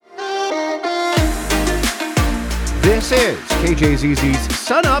This is KJZZ's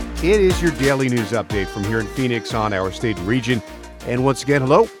Sun Up. It is your daily news update from here in Phoenix on our state and region. And once again,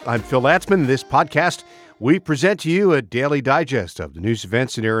 hello, I'm Phil Latzman. In this podcast, we present to you a daily digest of the news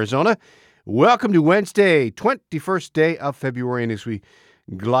events in Arizona. Welcome to Wednesday, 21st day of February. And as we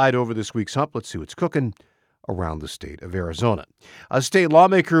glide over this week's hump, let's see what's cooking around the state of Arizona. A state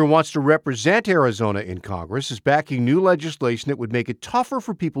lawmaker who wants to represent Arizona in Congress is backing new legislation that would make it tougher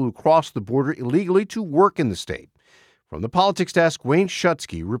for people who cross the border illegally to work in the state. From the Politics Desk, Wayne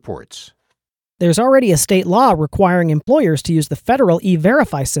Schutzke reports. There's already a state law requiring employers to use the federal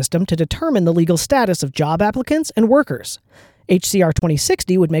E-Verify system to determine the legal status of job applicants and workers. HCR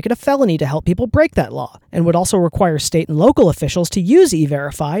 2060 would make it a felony to help people break that law, and would also require state and local officials to use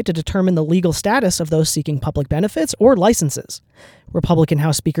E-Verify to determine the legal status of those seeking public benefits or licenses. Republican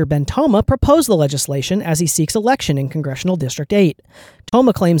House Speaker Ben Toma proposed the legislation as he seeks election in Congressional District 8.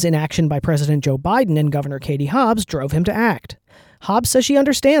 Toma claims inaction by President Joe Biden and Governor Katie Hobbs drove him to act. Hobbs says she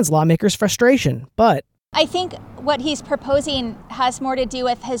understands lawmakers' frustration, but I think what he's proposing has more to do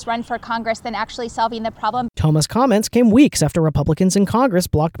with his run for Congress than actually solving the problem. Toma's comments came weeks after Republicans in Congress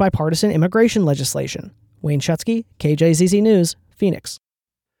blocked bipartisan immigration legislation. Wayne Schutzke, KJZZ News, Phoenix.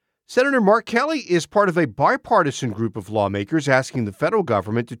 Senator Mark Kelly is part of a bipartisan group of lawmakers asking the federal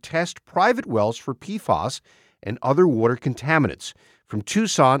government to test private wells for PFAS and other water contaminants. From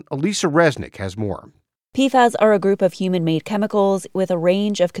Tucson, Elisa Resnick has more. PFAS are a group of human-made chemicals with a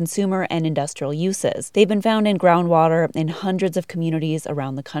range of consumer and industrial uses. They've been found in groundwater in hundreds of communities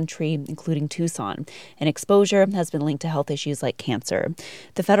around the country, including Tucson, and exposure has been linked to health issues like cancer.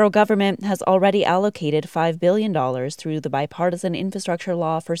 The federal government has already allocated $5 billion through the bipartisan infrastructure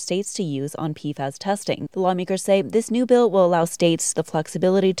law for states to use on PFAS testing. The lawmakers say this new bill will allow states the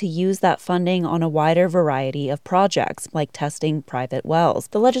flexibility to use that funding on a wider variety of projects, like testing private wells.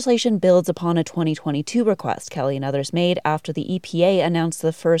 The legislation builds upon a 2022 request Kelly and others made after the EPA announced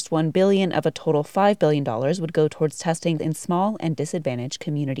the first $1 billion of a total $5 billion would go towards testing in small and disadvantaged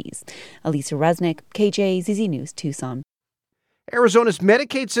communities. Elisa Resnick, KJZZ News, Tucson. Arizona's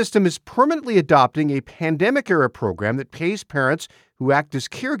Medicaid system is permanently adopting a pandemic-era program that pays parents who act as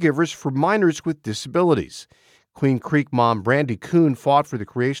caregivers for minors with disabilities. Queen Creek mom Brandy Kuhn fought for the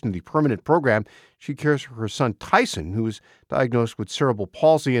creation of the permanent program. She cares for her son Tyson, who was diagnosed with cerebral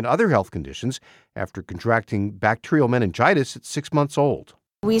palsy and other health conditions after contracting bacterial meningitis at 6 months old.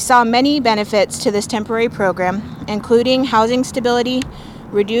 We saw many benefits to this temporary program, including housing stability,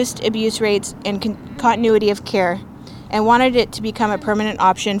 reduced abuse rates, and continuity of care, and wanted it to become a permanent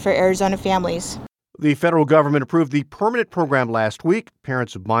option for Arizona families. The federal government approved the permanent program last week.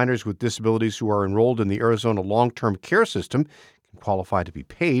 Parents of minors with disabilities who are enrolled in the Arizona long-term care system can qualify to be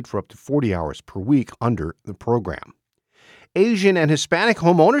paid for up to 40 hours per week under the program. Asian and Hispanic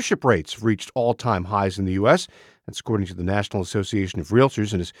home ownership rates have reached all-time highs in the U.S. That's according to the National Association of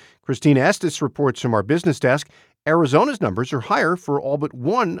Realtors. And as Christina Estes reports from our business desk, Arizona's numbers are higher for all but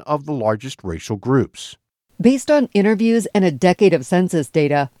one of the largest racial groups. Based on interviews and a decade of census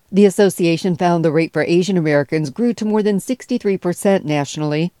data, the association found the rate for Asian Americans grew to more than 63%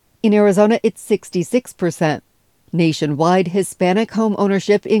 nationally. In Arizona, it's 66%. Nationwide, Hispanic home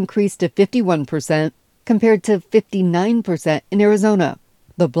ownership increased to 51%, compared to 59% in Arizona.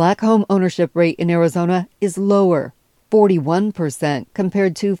 The Black home ownership rate in Arizona is lower, 41%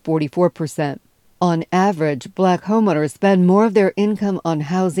 compared to 44%. On average, Black homeowners spend more of their income on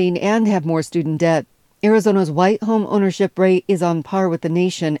housing and have more student debt. Arizona's white home ownership rate is on par with the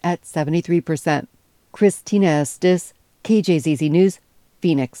nation at 73%. Christina Estes, KJZZ News,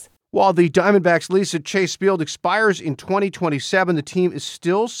 Phoenix. While the Diamondbacks' lease at Chase Field expires in 2027, the team is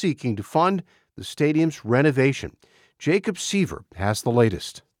still seeking to fund the stadium's renovation. Jacob Seaver has the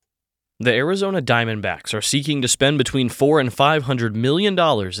latest. The Arizona Diamondbacks are seeking to spend between $400 and $500 million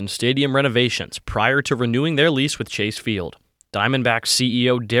in stadium renovations prior to renewing their lease with Chase Field. Diamondbacks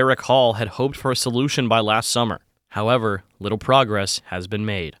CEO Derek Hall had hoped for a solution by last summer. However, little progress has been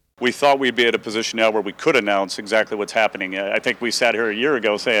made. We thought we'd be at a position now where we could announce exactly what's happening. I think we sat here a year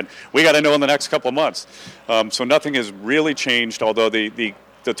ago saying, we got to know in the next couple of months. So nothing has really changed, although the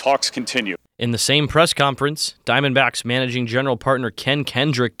talks continue. In the same press conference, Diamondbacks managing general partner Ken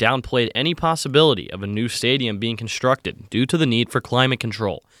Kendrick downplayed any possibility of a new stadium being constructed due to the need for climate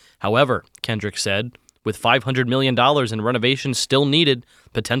control. However, Kendrick said, with $500 million in renovations still needed,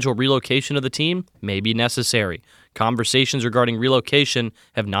 potential relocation of the team may be necessary. Conversations regarding relocation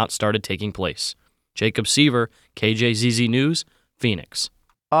have not started taking place. Jacob Seaver, KJZZ News, Phoenix.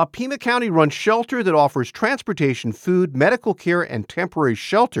 A Pima County-run shelter that offers transportation, food, medical care, and temporary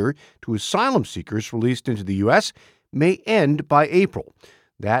shelter to asylum seekers released into the U.S. may end by April.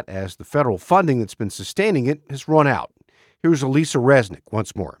 That as the federal funding that's been sustaining it has run out. Here's Elisa Resnick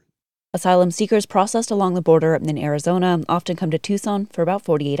once more. Asylum seekers processed along the border in Arizona often come to Tucson for about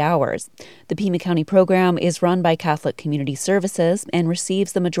 48 hours. The Pima County program is run by Catholic Community Services and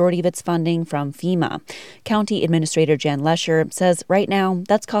receives the majority of its funding from FEMA. County Administrator Jan Lesher says right now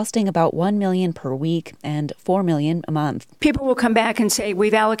that's costing about $1 million per week and $4 million a month. People will come back and say,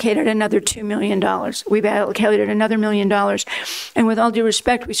 we've allocated another $2 million. We've allocated another $1 million. And with all due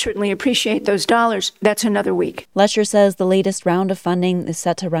respect, we certainly appreciate those dollars. That's another week. Lesher says the latest round of funding is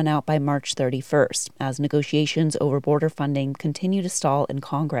set to run out by March 31st, as negotiations over border funding continue to stall in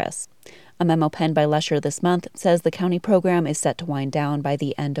Congress. A memo penned by Lesher this month says the county program is set to wind down by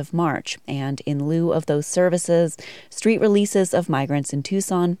the end of March, and in lieu of those services, street releases of migrants in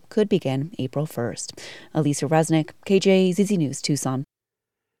Tucson could begin April 1st. Elisa Resnick, KJZZ News, Tucson.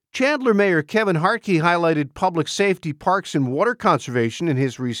 Chandler Mayor Kevin Hartke highlighted public safety, parks, and water conservation in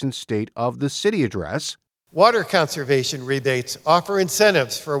his recent State of the City address. Water conservation rebates offer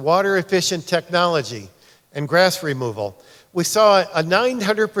incentives for water-efficient technology and grass removal. We saw a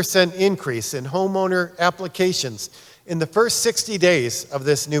 900% increase in homeowner applications in the first 60 days of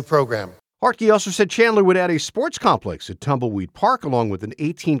this new program. Hartke also said Chandler would add a sports complex at Tumbleweed Park along with an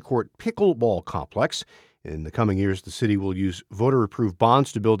 18-court pickleball complex. In the coming years, the city will use voter-approved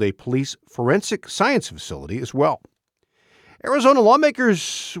bonds to build a police forensic science facility as well. Arizona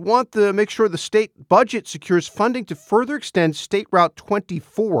lawmakers want to make sure the state budget secures funding to further extend State Route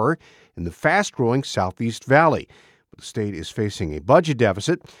 24 in the fast-growing Southeast Valley. But the state is facing a budget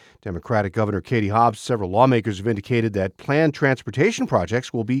deficit. Democratic Governor Katie Hobbs, several lawmakers have indicated that planned transportation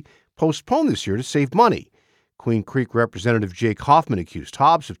projects will be postponed this year to save money. Queen Creek Representative Jake Hoffman accused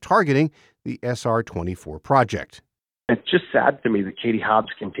Hobbs of targeting the SR 24 project. It's just sad to me that Katie Hobbs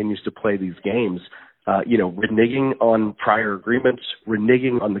continues to play these games. Reneging on prior agreements,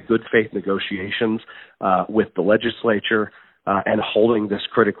 reneging on the good faith negotiations with the legislature, and holding this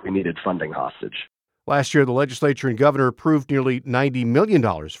critically needed funding hostage. Last year, the legislature and governor approved nearly $90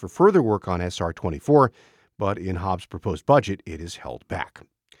 million for further work on SR 24, but in Hobbs' proposed budget, it is held back.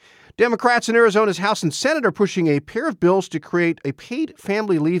 Democrats in Arizona's House and Senate are pushing a pair of bills to create a paid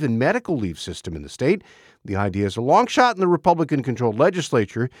family leave and medical leave system in the state. The idea is a long shot in the Republican-controlled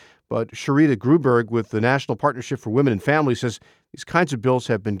legislature, but Sharita Gruberg with the National Partnership for Women and Families says these kinds of bills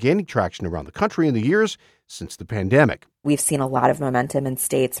have been gaining traction around the country in the years since the pandemic. We've seen a lot of momentum in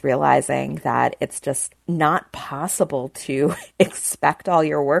states realizing that it's just not possible to expect all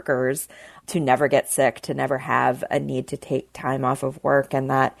your workers to never get sick, to never have a need to take time off of work, and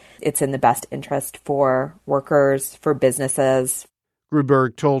that it's in the best interest for workers, for businesses.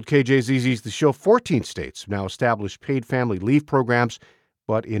 Gruberg told KJZZ The Show 14 states have now established paid family leave programs,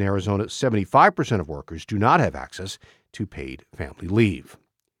 but in Arizona, 75% of workers do not have access to paid family leave.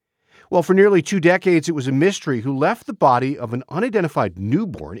 Well, for nearly 2 decades, it was a mystery who left the body of an unidentified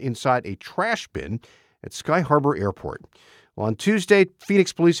newborn inside a trash bin at Sky Harbor Airport. Well, on Tuesday,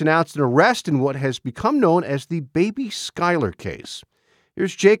 Phoenix police announced an arrest in what has become known as the Baby Skyler case.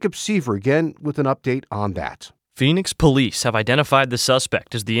 Here's Jacob Seaver again with an update on that. Phoenix police have identified the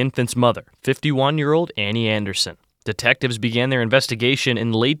suspect as the infant's mother, 51-year-old Annie Anderson. Detectives began their investigation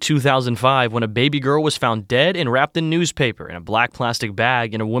in late 2005 when a baby girl was found dead and wrapped in newspaper in a black plastic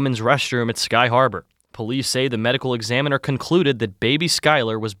bag in a women's restroom at Sky Harbor. Police say the medical examiner concluded that baby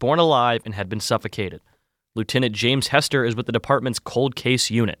Skyler was born alive and had been suffocated. Lieutenant James Hester is with the department's cold case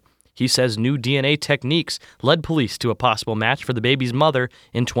unit. He says new DNA techniques led police to a possible match for the baby's mother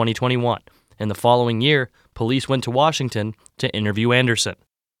in 2021. In the following year, police went to Washington to interview Anderson.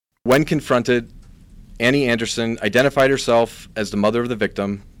 When confronted, Annie Anderson identified herself as the mother of the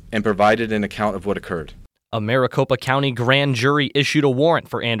victim and provided an account of what occurred. A Maricopa County grand jury issued a warrant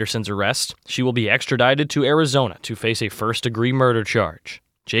for Anderson's arrest. She will be extradited to Arizona to face a first-degree murder charge.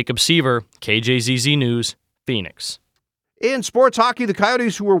 Jacob Seaver, KJZZ News, Phoenix. In sports hockey, the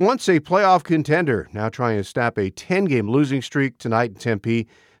Coyotes, who were once a playoff contender, now trying to snap a 10-game losing streak tonight in Tempe,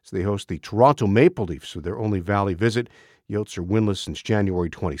 so they host the Toronto Maple Leafs with their only Valley visit. Yotes are winless since January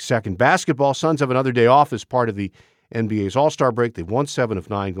 22nd. Basketball, Suns have another day off as part of the NBA's All-Star break. They've won 7 of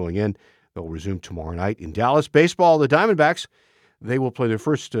 9 going in. They'll resume tomorrow night in Dallas. Baseball, the Diamondbacks, they will play their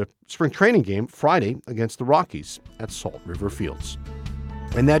first spring training game Friday against the Rockies at Salt River Fields.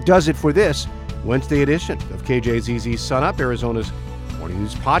 And that does it for this Wednesday edition of KJZZ's Sun Up, Arizona's Morning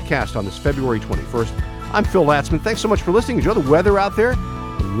News podcast on this February 21st. I'm Phil Latzman. Thanks so much for listening. Enjoy the weather out there,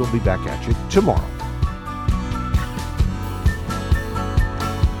 and we'll be back at you tomorrow.